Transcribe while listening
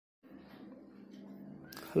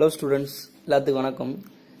Hello students, எல்லாத்துக்கும் வணக்கம்.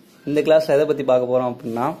 இந்த கிளாஸ்ல எதை பத்தி பார்க்க போறோம்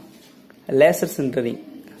அப்படின்னா லேசர் சின்டரிங்.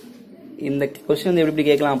 இந்த क्वेश्चन வந்து எப்படி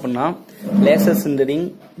கேட்கலாம் அப்படின்னா laser sintering,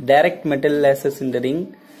 direct metal laser sintering,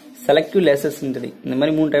 selective laser sintering இந்த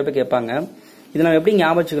மாதிரி மூணு டைப்ல கேட்பாங்க. இது நம்ம எப்படி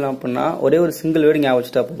ஞாபகம் வச்சுக்கலாம் அப்படின்னா ஒரே ஒரு சிங்கிள் வேர்டு ஞாபகம்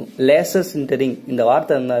வச்சுட்டா போதும். லேசர் சின்டரிங் இந்த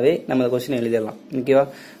வார்த்தை இருந்தாவே நம்ம இந்த क्वेश्चन எழுதிடலாம். ஓகேவா?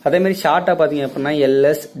 அதே மாதிரி ஷார்ட்டா பாத்தீங்க அப்படின்னா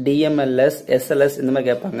எல்எஸ், டிஎம்எல்எஸ், எஸ்எல்எஸ் இந்த மாதிரி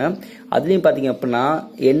கேட்பாங்க. அதுலயும் பாத்தீங்க அப்படின்னா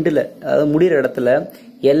எண்ட்ல அதாவது முடிகிற இடத்துல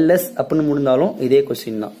எல்எஸ் அப்படின்னு முடிந்தாலும் இதே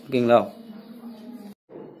क्वेश्चन தான். ஓகேங்களா?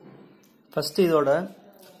 ஃபர்ஸ்ட் இதோட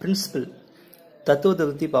பிரின்சிபல் தத்துவத்தை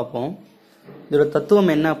பத்தி பார்ப்போம். இதோட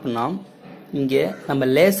தத்துவம் என்ன அப்படின்னா இங்க நம்ம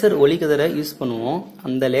லேசர் ஒளிக்கதிரை யூஸ் பண்ணுவோம்.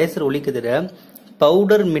 அந்த லேசர் ஒளிக்கதிரை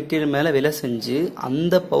பவுடர் மெட்டீரியல் மேல விலை செஞ்சு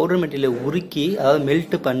அந்த பவுடர் மெட்டீரியலை உருக்கி அதாவது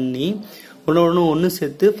மெல்ட் பண்ணி ஒன்று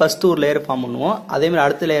சேர்த்து ஃபர்ஸ்ட் ஒரு லேயர் ஃபார்ம் பண்ணுவோம். அதே மாதிரி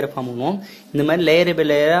அடுத்த லேயர் ஃபார்ம் பண்ணுவோம். இந்த மாதிரி லேயர் பை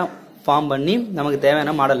லேயரா ஃபார்ம் பண்ணி நமக்கு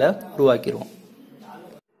தேவையான மாடலை உருவாக்கிடுவோம்.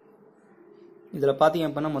 இதுல பாத்தீங்க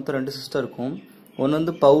அப்படின்னா மொத்தம் ரெண்டு சிஸ்டம் இருக்கும். ஒன்று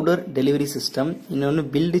வந்து பவுடர் டெலிவரி சிஸ்டம், இன்னொன்று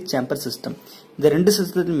பில்டு சேம்பர் சிஸ்டம். இந்த ரெண்டு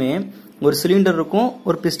சிஸ்டத்துமே ஒரு சிலிண்டர் இருக்கும்,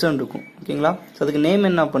 ஒரு பிஸ்டன் இருக்கும். ஓகேங்களா? அதுக்கு நேம்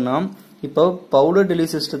என்ன அப்படின்னா இப்போ பவுடர்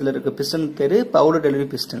டெலிவரி சிஸ்டத்தில் இருக்க பிஸ்டனுக்கு பேரு பவுடர் டெலிவரி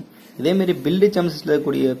பிஸ்டன். இதே மாதிரி பில்டு சேம்பர் சிஸ்டத்தில்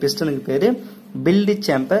இருக்கக்கூடிய பிஸ்டனுக்கு பேரு பில்டு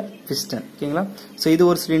சேம்பர் பிஸ்டன். ஓகேங்களா? ஸோ இது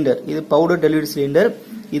ஒரு சிலிண்டர், இது பவுடர் டெலிவரி சிலிண்டர்,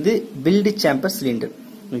 இது build chamber cylinder.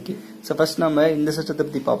 Okay, so first நம்ம இந்த சிஸ்டத்தை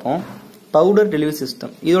பத்தி பார்ப்போம். பவுடர் டெலிவரி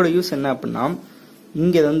சிஸ்டம் இதோட யூஸ் என்ன அப்படின்னா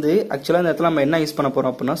இங்க வந்து ஆக்சுவலா இந்த இடத்துல நம்ம என்ன யூஸ் பண்ண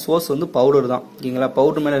போறோம் அப்படின்னா சோர்ஸ் வந்து பவுடர் தான். ஓகேங்களா?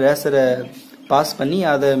 பவுடர் மேல லேசரை பாஸ் பண்ணி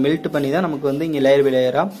அதை மெல்ட் பண்ணி தான் நமக்கு வந்து இங்க லேயர் பை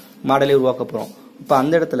லேயரா மாடலே உருவாக்க போறோம். இப்போ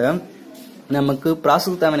அந்த இடத்துல நமக்கு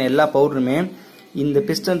ப்ராசஸ் தேவையான எல்லா பவுடருமே இந்த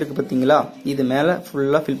பிஸ்டன் இருக்கு பாத்தீங்களா, இது மேல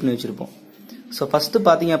ஃபுல்லா ஃபில் பண்ணி வச்சிருப்போம். ஸோ ஃபர்ஸ்ட்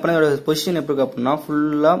பாத்தீங்க அப்படின்னா இதோட பொசிஷன் எப்படி இருக்கு அப்படின்னா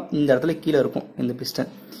ஃபுல்லா இந்த இடத்துல கீழே இருக்கும் இந்த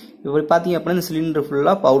பிஸ்டன். இப்படி பாத்தீங்க அப்படின்னா இந்த சிலிண்டர்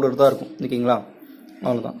ஃபுல்லா பவுடர் தான் இருக்கும். ஓகேங்களா?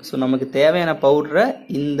 அவ்வளவுதான். ஸோ நமக்கு தேவையான பவுடரை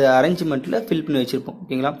இந்த அரேஞ்ச்மெண்ட்ல ஃபில் பண்ணி வச்சிருப்போம்.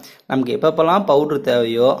 ஓகேங்களா? நமக்கு எப்பப்பெல்லாம் பவுடர்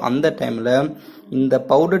தேவையோ அந்த டைம்ல இந்த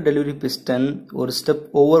பவுடர் டெலிவரி பிஸ்டன் ஒரு ஸ்டெப்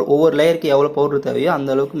ஒவ்வொரு லேயருக்கு எவ்வளவு பவுடர் தேவையோ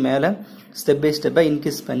அந்த அளவுக்கு மேல ஸ்டெப் பை ஸ்டெப்பா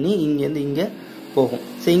இன்க்ரீஸ் பண்ணி இங்கிருந்து இங்க போகும்.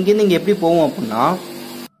 ஸோ இங்கிருந்து இங்க எப்படி போகும் அப்படின்னா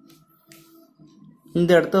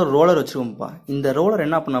இந்த இடத்துல ரோலர் வச்சிருக்கோம்ப்பா. இந்த ரோலர்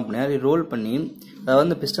என்ன பண்ண அப்படின்னா ரோல் பண்ணி அதாவது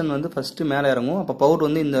இந்த பிஸ்டன் வந்து ஃபர்ஸ்ட் மேல இறங்கும். அப்ப பவுடர்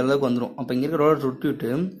வந்து இந்த அளவுக்கு வந்துடும். அப்ப இங்க இருக்க ரோலர்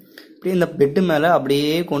சுட்டிவிட்டு அப்படியே இந்த பெட்டு மேல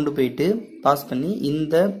அப்படியே கொண்டு போயிட்டு பாஸ் பண்ணி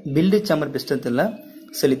இந்த பில்டு சேம்பர் பிஸ்டத்துல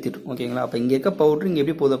செலுத்திடும். ஓகேங்களா? அப்ப இங்க இருக்க பவுடர் இங்க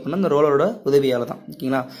எப்படி போகுது அப்படின்னா இந்த ரோலரோட உதவியால தான்.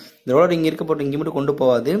 ஓகேங்களா? இந்த ரோலர் இங்க இருக்க பவுடர் இங்க மட்டும் கொண்டு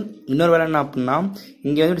போகாது. இன்னொரு வேலை என்ன அப்படின்னா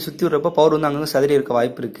இங்க வந்து சுத்தி விடுறப்ப பவுடர் வந்து அங்கங்க சதறி இருக்க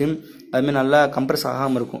வாய்ப்பு இருக்கு. அதுமாதிரி நல்லா கம்ப்ரஸ்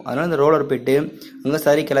ஆகாம இருக்கும். அதனால இந்த ரோலர் போயிட்டு அங்க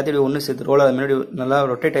சதறிக்கு எல்லாத்தையும் ஒன்று சேர்த்து ரோலர் முன்னாடி நல்லா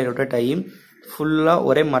ரொட்டேட் ஆகி ஃபுல்லா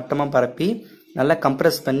ஒரே மட்டமா பரப்பி நல்லா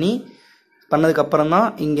கம்ப்ரஸ் பண்ணி பண்ணதுக்கு அப்புறம் தான்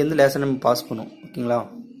இங்க இருந்து லேசர் நம்ம பாஸ் பண்ணுவோம். ஓகேங்களா?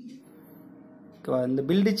 இந்த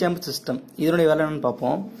பில்டு சேம்பர் சிஸ்டம் இதனுடைய வேலை என்னன்னு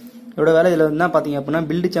பார்ப்போம். இதோட வேலை இதுல என்ன பாத்தீங்க அப்படின்னா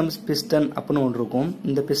பில்டு சேம்பர் பிஸ்டன் அப்படின்னு ஒன்று இருக்கும்.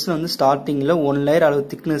 இந்த பிஸ்டன் வந்து ஸ்டார்டிங்ல 1 லேயர் அளவு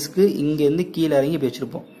திக்னஸ்க்கு இங்க இருந்து கீழே இறங்கி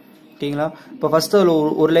வச்சிருப்போம். ஓகேங்களா? இப்போ ஃபர்ஸ்ட்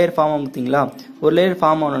ஒரு லேயர் ஃபார்ம் ஆகும் பார்த்தீங்களா? ஒரு லேயர்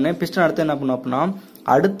ஃபார்ம் ஆனோடனே பிஸ்டன் அடுத்து என்ன பண்ணும் அப்படின்னா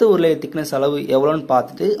அடுத்த ஒரு லேயர் திக்னஸ் அளவு எவ்வளோன்னு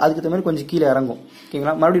பார்த்துட்டு அதுக்கு தகுந்த மாதிரி கொஞ்சம் கீழே இறங்கும்.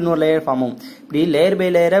 ஓகேங்களா? மறுபடியும் இன்னொரு லேயர் ஃபார்ம் ஆகும். இப்படி லேயர் பை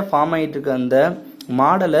லேயரா ஃபார்ம் ஆகிட்டு இருக்க அந்த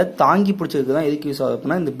மாடலை தாங்கி பிடிச்சதுக்கு தான் எதுக்கு யூஸ் ஆகுது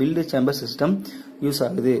அப்படின்னா இந்த பில்டு சேம்பர் சிஸ்டம் யூஸ்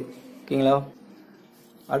ஆகுது. ஓகேங்களா?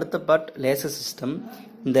 அடுத்த பார்ட் லேசர் சிஸ்டம்.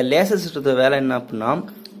 இந்த லேசர் சிஸ்டத்தோட வேலை என்ன அப்படின்னா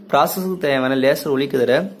ப்ராசஸுக்கு தேவையான லேசர்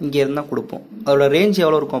ஒளிக்கதிரை இங்க இருந்தா கொடுப்போம். அதோட ரேஞ்ச்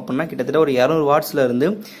எவ்வளவு இருக்கும் அப்படின்னா கிட்டத்தட்ட ஒரு 200 வாட்ஸ்ல இருந்து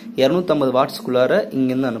 250 வாட்ஸ்க்குள்ளார இங்க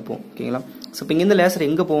இருந்து அனுப்புவோம். ஓகேங்களா? ஸோ இப்போ இங்க இருந்து லேசர்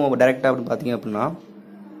எங்க போவோம் டைரக்டா அப்படின்னு பாத்தீங்க அப்படின்னா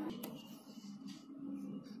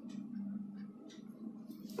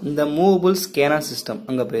இந்த மூவபிள் ஸ்கேனர் சிஸ்டம்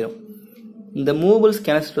அங்க போயிடும். இந்த மூவபிள்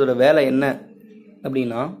ஸ்கேனர் சிஸ்டத்தோட வேலை என்ன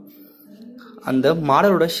அப்படின்னா அந்த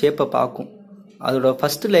மாடலோட ஷேப்பை பார்க்கும். அதோட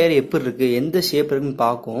ஃபர்ஸ்ட் லேயர் எப்படி இருக்கு, எந்த ஷேப் இருக்குன்னு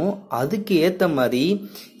பார்க்கும். அதுக்கு ஏத்த மாதிரி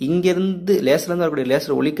இங்கிருந்து லேசர்ல இருந்து வரக்கூடிய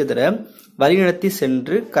லேசர் ஒளிக்கதிரை வழிநடத்தி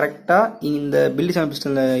சென்று கரெக்டா இந்த பில்டு சேம்பர்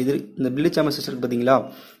சிஸ்டம்ல இந்த பில்டு சேம்பர் சிஸ்டம் இருக்கு பாத்தீங்களா,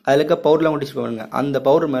 அதுல இருக்க பவுடர்லாம் ஒட்டிச்சு போவாங்க. அந்த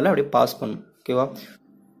பவுடர் மேல அப்படியே பாஸ் பண்ணும். ஓகேவா?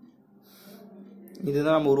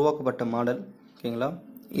 இதுதான் நம்ம உருவாக்கப்பட்ட மாடல். ஓகேங்களா?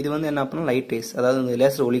 இது வந்து என்ன பண்ணா லைட் ரேஸ் அதாவது இந்த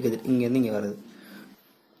லேசர் ஒளிக்கதிர் இங்க இருந்து இங்க வருது.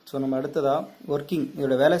 ஸோ நம்ம அடுத்ததா ஒர்க்கிங்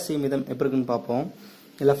இதோட வேலை செய்யும் விதம் எப்படி இருக்குன்னு பார்ப்போம்.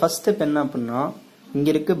 இதுல ஃபர்ஸ்ட் ஸ்டெப் என்ன அப்படின்னா இங்க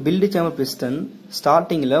இருக்க பில்டு சேம்பர் பிஸ்டன்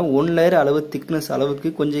ஸ்டார்டிங்ல 1 லேயர் அளவு திக்னஸ் அளவுக்கு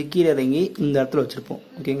கொஞ்சம் கீழே இறங்கி இந்த இடத்துல வச்சிருப்போம்.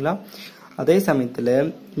 ஓகேங்களா? அதே சமயத்துல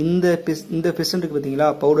இந்த பிஸ்டன் இருக்கு பாத்தீங்களா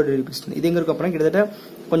பவுடர் டெலிவரி பிஸ்டன், இது எங்க இருக்கும் அப்படின்னா கிட்டத்தட்ட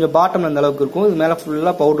கொஞ்சம் பாட்டம்ல அந்த அளவுக்கு இருக்கும். இது மேல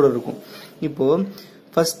ஃபுல்லா பவுடர் இருக்கும். இப்போ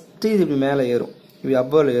ஃபர்ஸ்ட் இது இப்படி மேல ஏறும், இப்படி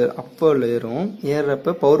அப்பர்ல ஏறும்.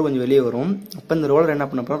 ஏறுறப்ப பவுடர் கொஞ்சம் வெளியே வரும். அப்ப இந்த ரோலர் என்ன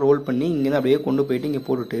பண்ண போறோம் ரோல் பண்ணி இங்க அப்படியே கொண்டு போயிட்டு இங்க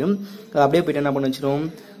போட்டுட்டு அப்படியே போயிட்டு என்ன பண்ண வச்சிடும்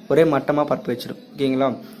ஒரே மட்டமா பரப்பி வச்சிடும். ஓகேங்களா?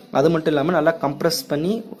 அது மட்டும் இல்லாம நல்லா கம்ப்ரஸ்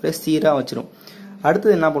பண்ணி ஒரே சீரா வச்சிடும்.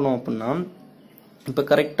 அடுத்தது என்ன பண்ணுவோம் அப்படின்னா, இப்போ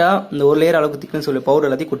கரெக்டாக இந்த ஒரு லேயர் அளவுக்கு திக்னஸ் உள்ள பவுடர்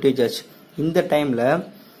எல்லாத்தையும் கொட்டி வச்சாச்சு. இந்த டைமில்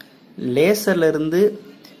லேசர்ல இருந்து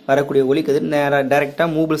வரக்கூடிய ஒளிக்கதிர் நேராக டைரெக்டாக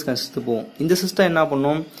மூவபிள் சிஸ்டத்துக்கு போகும். இந்த சிஸ்டம் என்ன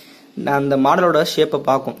பண்ணும், அந்த மாடலோட ஷேப்பை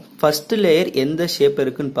பார்க்கும். ஃபர்ஸ்ட் லேயர் எந்த ஷேப்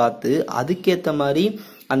இருக்குன்னு பார்த்து அதுக்கேற்ற மாதிரி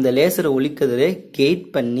அந்த லேசர் ஒளிக்கதிரை கெயிட்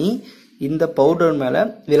பண்ணி இந்த பவுடர் மேலே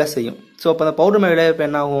விலை செய்யும். ஸோ அப்போ அந்த பவுடர் மேலே விளையாட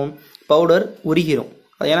என்ன ஆகும், பவுடர் உருகிரும்.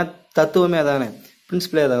 ஏன்னா தத்துவமே அதானே,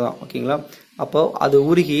 பிரின்சிபலே அதான். ஓகேங்களா, அப்போ அது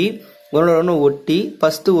உருகி ஒன்று ஒட்டி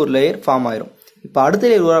ஃபஸ்ட்டு ஒரு லேயர் ஃபார்ம் ஆயிரும். இப்போ அடுத்த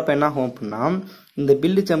லேயர் உருவாப்போ என்ன ஆகும் அப்படின்னா, இந்த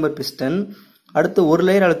பில்டு சேம்பர் பிஸ்டன் அடுத்து ஒரு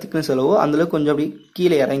லேயர் அளவுக்கு செலவோ அந்தளவுக்கு கொஞ்சம் அப்படி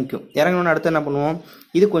கீழே இறங்கிக்கும். இறங்கணும்னு அடுத்து என்ன பண்ணுவோம்,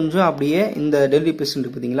 இது கொஞ்சம் அப்படியே இந்த டெலிவரி பிஸ்டன்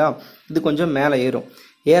இருக்கு பார்த்தீங்களா, இது கொஞ்சம் மேலே ஏறும்.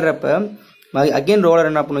 ஏறுறப்ப அகைன் ரோலர்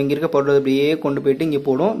என்ன பண்ணுவோம், இங்கே இருக்க பவுடர் அப்படியே கொண்டு போயிட்டு இங்கே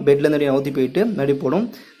போடும், பெட்லேருந்து நவுத்தி போயிட்டு நடி போடும்.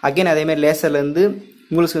 அகைன் அதேமாதிரி லேசர்லேருந்து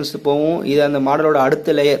உங்களுக்கு போகும். இது அந்த மாடலோட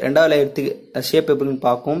அடுத்த லேயர் ரெண்டாவது லேயருக்கு ஷேப் எப்படின்னு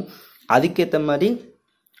பார்க்கும். அதுக்கேற்ற மாதிரி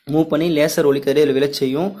மூவ் பண்ணி லேசர் ஒளிக்கதிரை இதில் விலை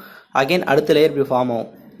செய்யும். அகைன் அடுத்த லேயர் இப்படி ஃபார்ம் ஆகும்.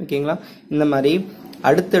 ஓகேங்களா, இந்த மாதிரி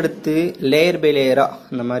அடுத்தடுத்து லேயர் பை லேயராக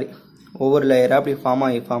இந்த மாதிரி ஒவ்வொரு லேயராக அப்படி ஃபார்ம்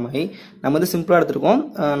ஆகி நம்ம வந்து சிம்பிளாக எடுத்துருக்கோம்.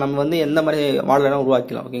 நம்ம வந்து எந்த மாதிரி மாடலாம்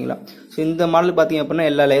உருவாக்கலாம். ஓகேங்களா, ஸோ இந்த மாடல் பார்த்தீங்க அப்படின்னா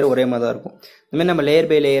எல்லா லேயரும் ஒரே மாதிரி தான் இருக்கும். இந்தமாதிரி நம்ம லேயர்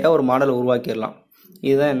பை லேயராக ஒரு மாடலை உருவாக்கிடலாம்.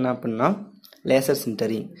 இதுதான் என்ன அப்படின்னா லேசர்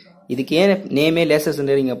சின்டரிங். இதுக்கு ஏன் நேமே லேசர்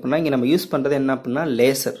சின்டரிங் அப்படின்னா, இங்கே நம்ம யூஸ் பண்ணுறது என்ன அப்படின்னா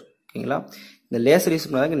லேசர். ஓகேங்களா, இந்த லேசர் யூஸ்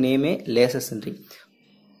பண்ணுறதுக்கு நேமே லேசர் சின்டரிங்.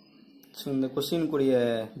 ஸோ இந்த கொஸ்டினுக்குரிய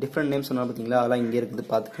டிஃப்ரெண்ட் நேம் சொன்னால் பார்த்தீங்களா, அதெல்லாம் இங்கே இருக்குது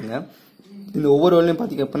பார்த்துக்கோங்க. இந்த ஒவ்வொரு வேர்லையும்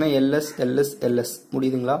பார்த்தீங்க அப்படின்னா எல்எஸ்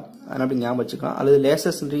முடியுதுங்களா, அதனால் அப்படி ஞாபகம் வச்சுக்கலாம். அல்லது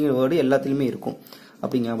லேசர் சின்டரிங் வேர்டு எல்லாத்துலேயுமே இருக்கும்,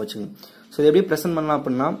 அப்படி ஞாபகம் வச்சுக்கோங்க. ஸோ இது எப்படி ப்ரெசென்ட் பண்ணலாம்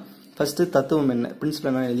அப்படின்னா, ஃபஸ்ட்டு தத்துவம் என்ன,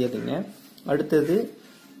 பிரின்சிபல் என்ன எழுதிடுறீங்க. அடுத்தது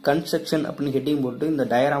கன்ஸ்ட்ரக்ஷன் அப்படின்னு ஹெட்டிங் போட்டு இந்த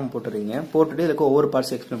டயராம் போட்டுறீங்க. போட்டுட்டு இதுக்கு ஒவ்வொரு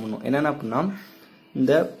பார்ட்ஸ் எக்ஸ்பிளைன் பண்ணும். என்னென்ன அப்படின்னா,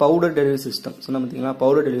 இந்த பவுடர் டெலிவரி சிஸ்டம் சொன்ன பார்த்தீங்களா,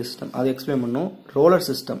 பவுடர் டெலிவரி சிஸ்டம் அது எக்ஸ்பிளைன் பண்ணும். ரோலர்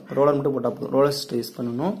சிஸ்டம், ரோலர் மட்டும் போட்டால் போதும், ரோலர் சிஸ்டம் யூஸ்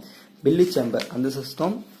பண்ணணும். பில்லி சேம்பர் அந்த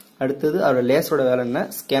சிஸ்டம். அடுத்தது அதோட லேசரோட வேலை என்ன,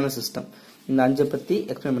 ஸ்கேனர் சிஸ்டம். இந்த 5 பற்றி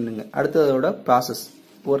எக்ஸ்பிளைன் பண்ணுங்க. அடுத்தது அதோட ப்ராசஸ்,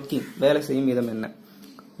 ஒர்க்கிங், வேலை செய்யும் விதம் என்ன.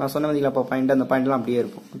 நான் சொன்ன பார்த்தீங்களா அப்போ பாயிண்ட், அந்த பாயிண்ட்லாம் அப்படியே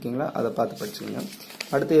இருக்கும். ஓகேங்களா, அதை பார்த்து படிச்சுக்கோங்க.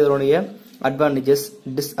 அடுத்து இதனுடைய அட்வான்டேஜஸ்,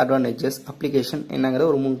 டிஸ்அட்வான்டேஜஸ், அப்ளிகேஷன் என்னங்கிற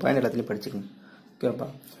ஒரு 3 பாயிண்ட் எல்லாத்துலையும் படிச்சுக்கோங்க. ஓகேப்பா.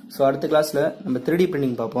 ஸோ அடுத்த கிளாஸில் நம்ம 3D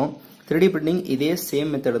பிரிண்டிங் பார்ப்போம். 3D பிரிண்டிங் இதே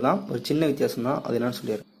சேம் மெத்தடு தான், ஒரு சின்ன வித்தியாசம் தான், அது என்னன்னு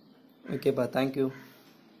சொல்லிடுறேன். ஓகேப்பா, தேங்க்யூ.